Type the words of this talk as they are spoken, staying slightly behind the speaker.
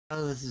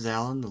Hello, this is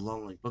Alan, the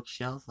Lonely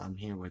Bookshelf. I'm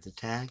here with a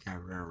tag. I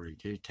rarely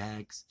do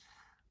tags,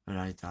 but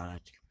I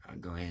thought I'd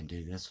go ahead and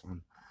do this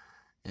one.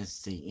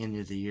 It's the end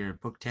of the year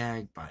book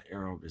tag by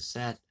Errol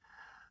Bissett.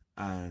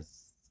 Uh,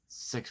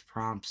 6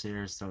 prompts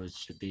here, so it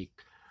should be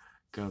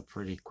go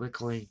pretty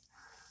quickly.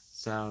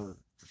 So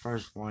the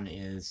first one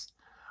is: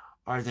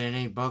 are there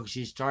any books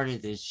you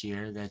started this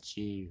year that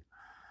you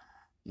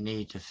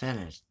need to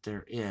finish?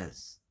 There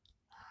is.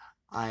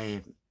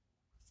 I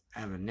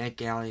have a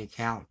NetGalley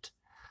account.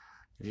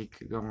 If you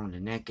could go on to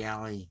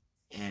NetGalley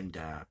and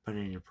put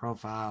in your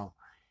profile,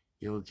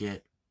 you'll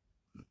get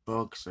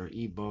books or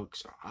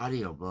ebooks or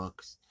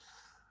audiobooks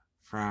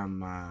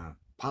from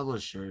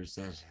publishers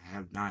that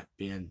have not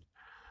been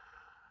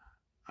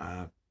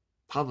uh,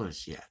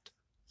 published yet.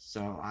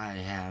 So I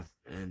have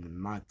in the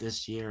month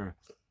this year,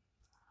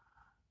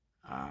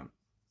 um,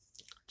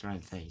 trying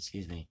to think,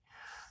 excuse me,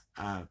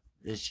 uh,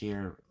 this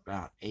year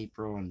about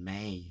April and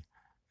May,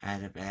 I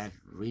had a bad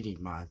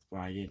reading month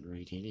where I didn't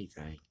read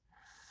anything.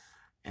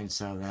 And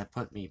so that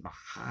put me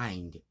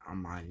behind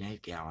on my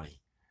NetGalley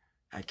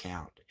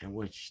account, in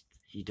which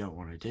you don't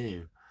want to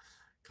do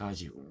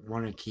because you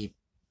want to keep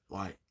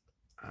like,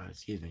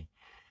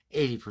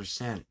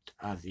 80%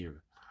 of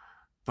your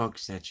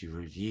books that you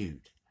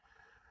reviewed.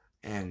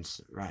 And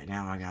right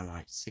now I got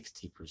like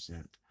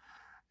 60%.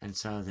 And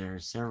so there are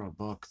several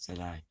books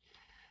that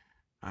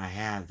I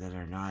have that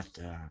are not,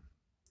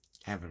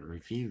 haven't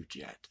reviewed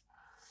yet.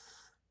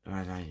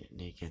 And I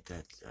need to get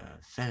that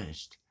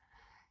finished.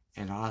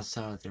 And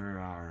also there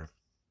are,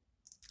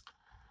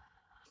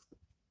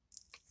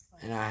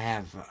 and I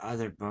have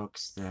other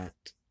books that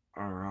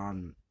are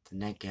on the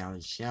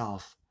NetGalley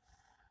shelf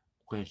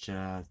which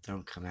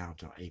don't come out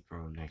till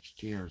April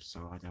next year,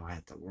 so I don't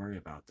have to worry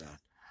about that.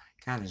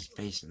 Kind of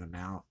spacing them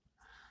out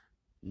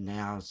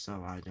now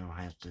so I don't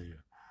have to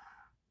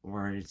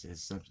worry if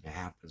something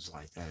happens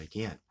like that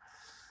again.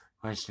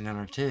 Question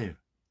number 2.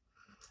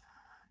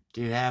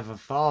 Do you have a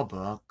fall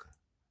book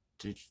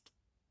to,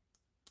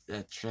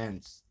 that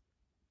trends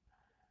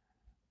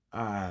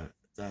uh,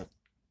 that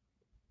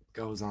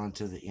goes on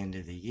to the end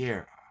of the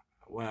year?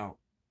 Well,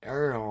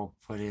 Ariel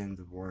put in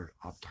the word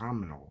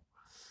autumnal,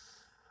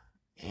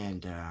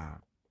 and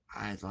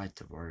I'd like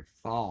the word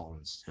fall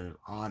instead of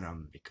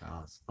autumn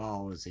because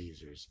fall is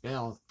easier to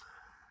spell,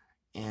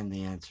 and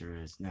the answer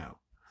is no.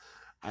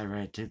 I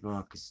read 2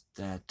 books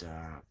that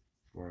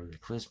for the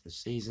Christmas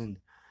season,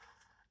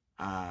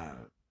 uh,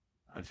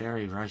 a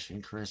very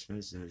Russian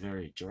Christmas and a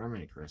very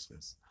German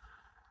Christmas.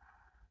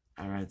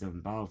 I read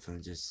them both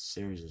in just a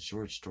series of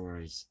short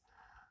stories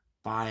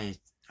by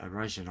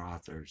Russian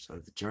authors or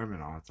the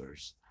German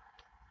authors,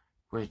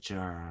 which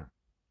are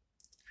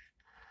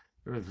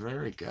they were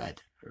very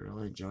good. I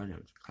really enjoyed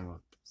them.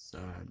 So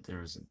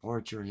there's some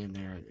poetry in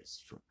there.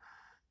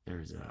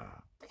 There's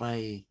a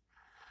play.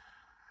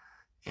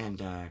 And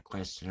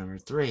question number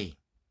 3.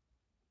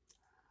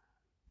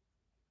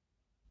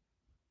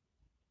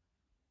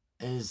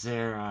 Is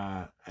there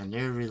a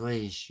new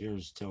release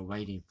you're still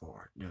waiting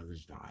for? No,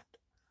 there's not.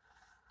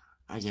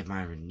 I get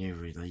my new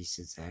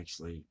releases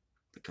actually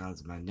because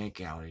of my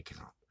NetGalley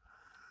account.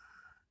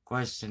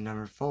 Question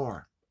number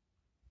 4.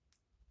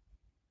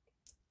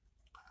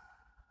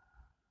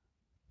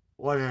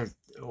 What are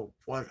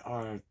what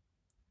are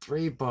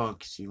 3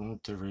 books you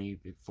want to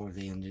read before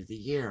the end of the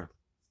year?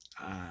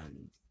 Uh,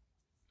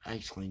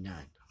 Actually,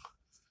 none.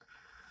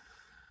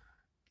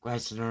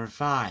 Question number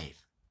 5.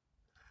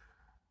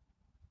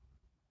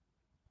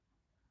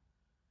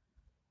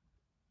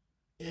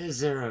 Is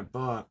there a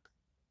book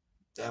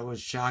that would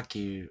shock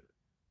you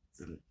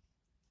to,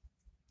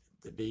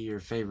 to be your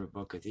favorite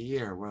book of the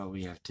year? Well,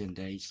 we have 10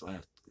 days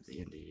left at the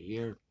end of the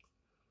year,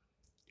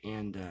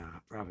 and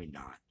probably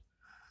not.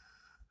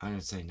 I'm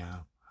going to say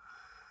no.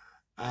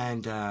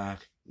 And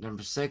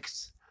number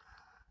 6,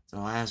 the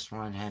last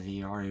one, have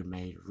you already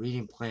made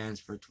reading plans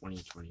for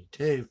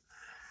 2022?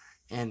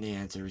 And the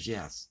answer is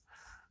yes.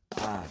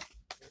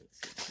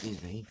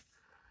 Excuse me.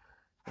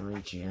 I'm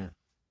reaching.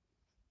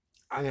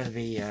 I'm going to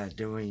be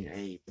doing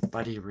a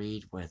buddy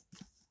read with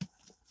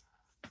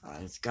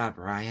Scott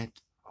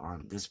Bryant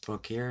on this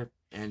book here,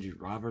 Andrew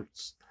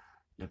Roberts,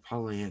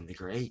 Napoleon the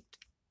Great.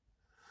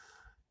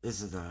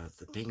 This is the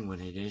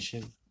Penguin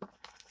edition,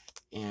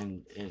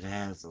 and it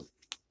has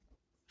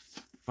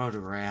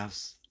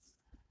photographs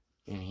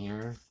in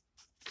here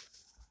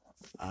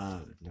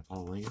of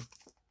Napoleon,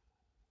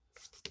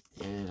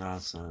 and it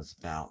also is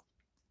about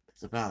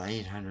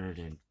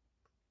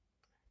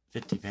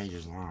 850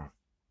 pages long.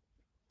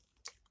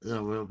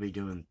 So we'll be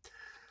doing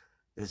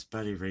this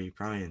buddy read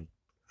probably in,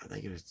 I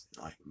think it was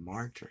like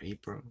March or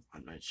April,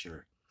 I'm not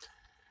sure.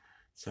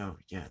 So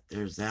yeah,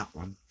 there's that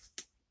one.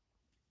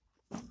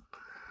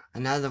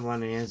 Another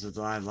one is that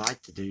I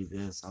like to do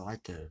this. I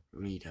like to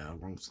read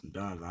Lonesome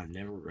Dove. I've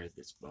never read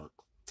this book.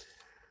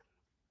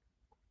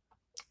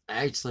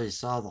 I actually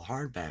saw the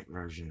hardback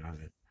version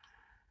of it,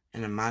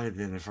 and it might have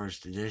been the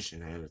first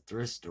edition at a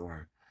thrift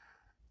store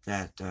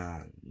that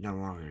no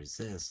longer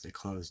exists. It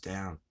closed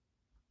down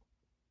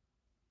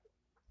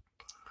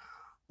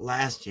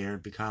last year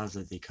because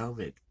of the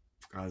COVID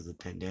because of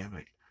the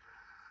pandemic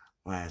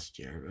last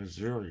year. It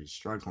was really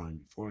struggling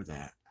before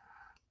that.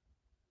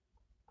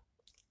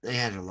 They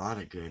had a lot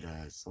of good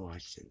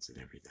selections and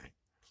everything.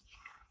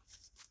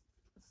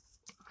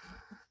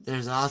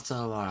 There's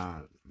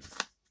also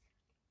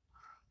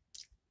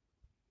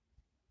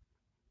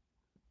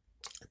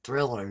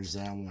thrillers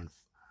that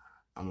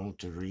I want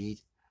to read,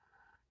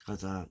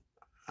 because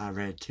I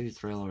read 2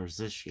 thrillers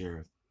this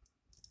year,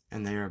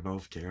 and they are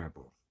both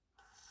terrible.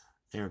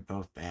 They were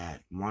both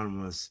bad.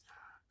 One was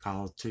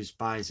called Two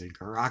Spies in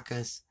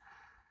Caracas.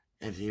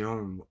 If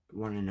you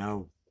want to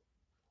know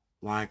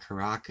why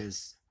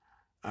Caracas,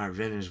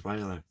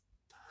 Venezuela,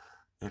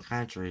 the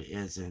country,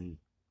 is in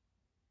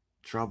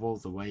trouble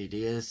the way it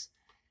is,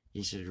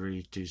 you should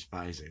read Two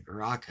Spies in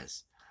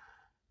Caracas.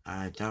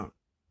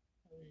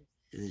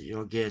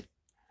 You'll get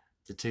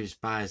the 2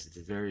 spies at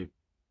the very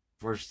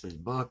first of the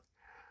book,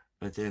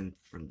 but then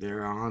from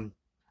there on,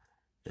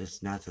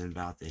 it's nothing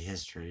about the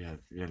history of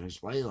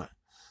Venezuela,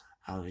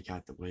 how they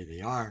got the way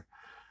they are,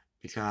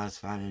 because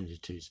finding the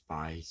 2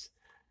 spies,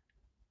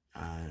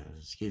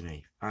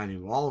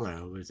 finding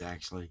Waldo was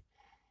actually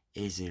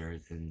easier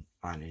than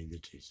finding the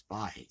 2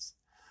 spies.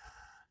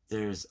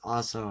 There's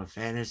also a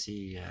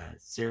fantasy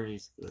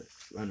series.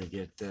 Let me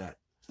get that.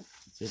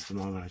 Just a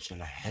moment, I should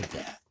have had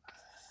that.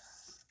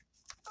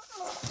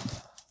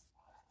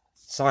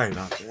 Sorry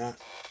about that.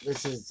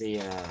 This is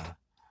the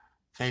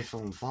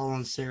Faithful and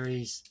Fallen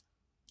series.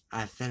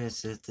 I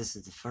finished it. This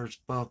is the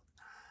first book.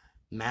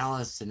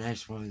 Malice. The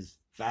next one is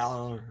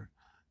Valor,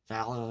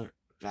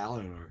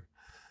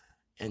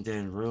 and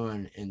then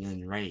Ruin, and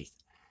then Wraith.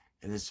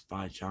 And this is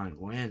by John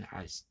Gwynne.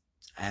 I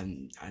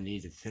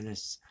need to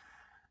finish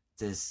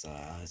this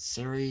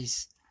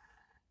series.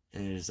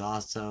 And there's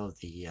also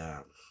the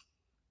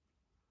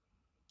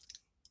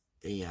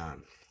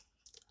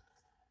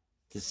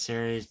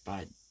series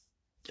by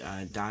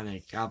Donna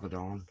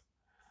Gabaldon.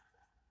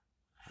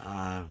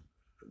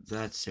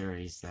 That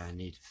series that I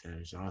need to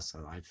finish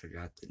also. I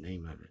forgot the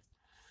name of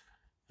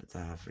it.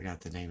 I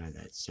forgot the name of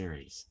that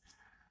series.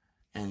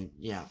 And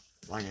yeah,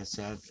 like I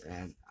said,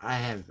 and I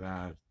have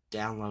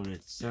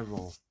downloaded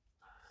several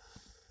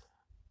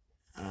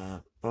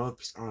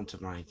books onto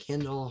my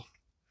Kindle,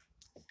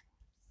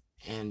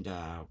 and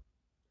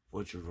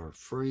which were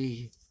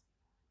free,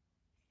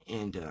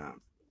 and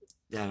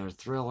that are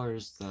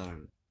thrillers that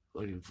I'm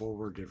looking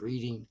forward to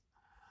reading.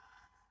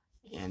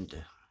 And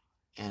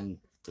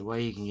the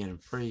way you can get them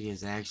free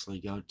is actually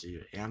go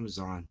to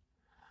Amazon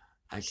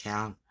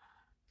account,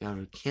 go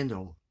to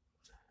Kindle,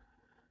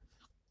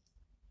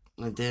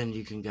 and then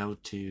you can go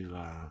to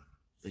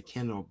the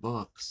Kindle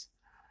books,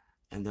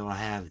 and they'll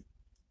have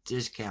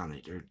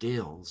discounted or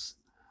deals,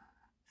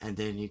 and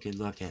then you can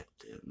look at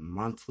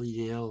monthly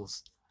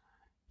deals,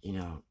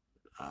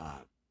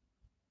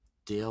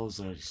 deals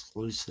are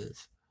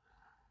exclusive,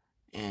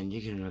 and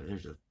you can,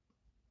 there's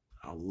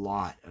a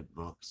lot of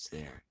books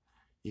there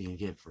you can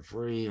get for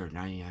free or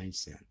 99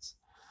 cents.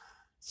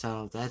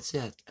 So that's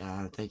it.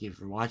 Thank you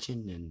for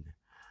watching, and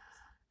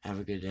have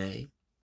a good day.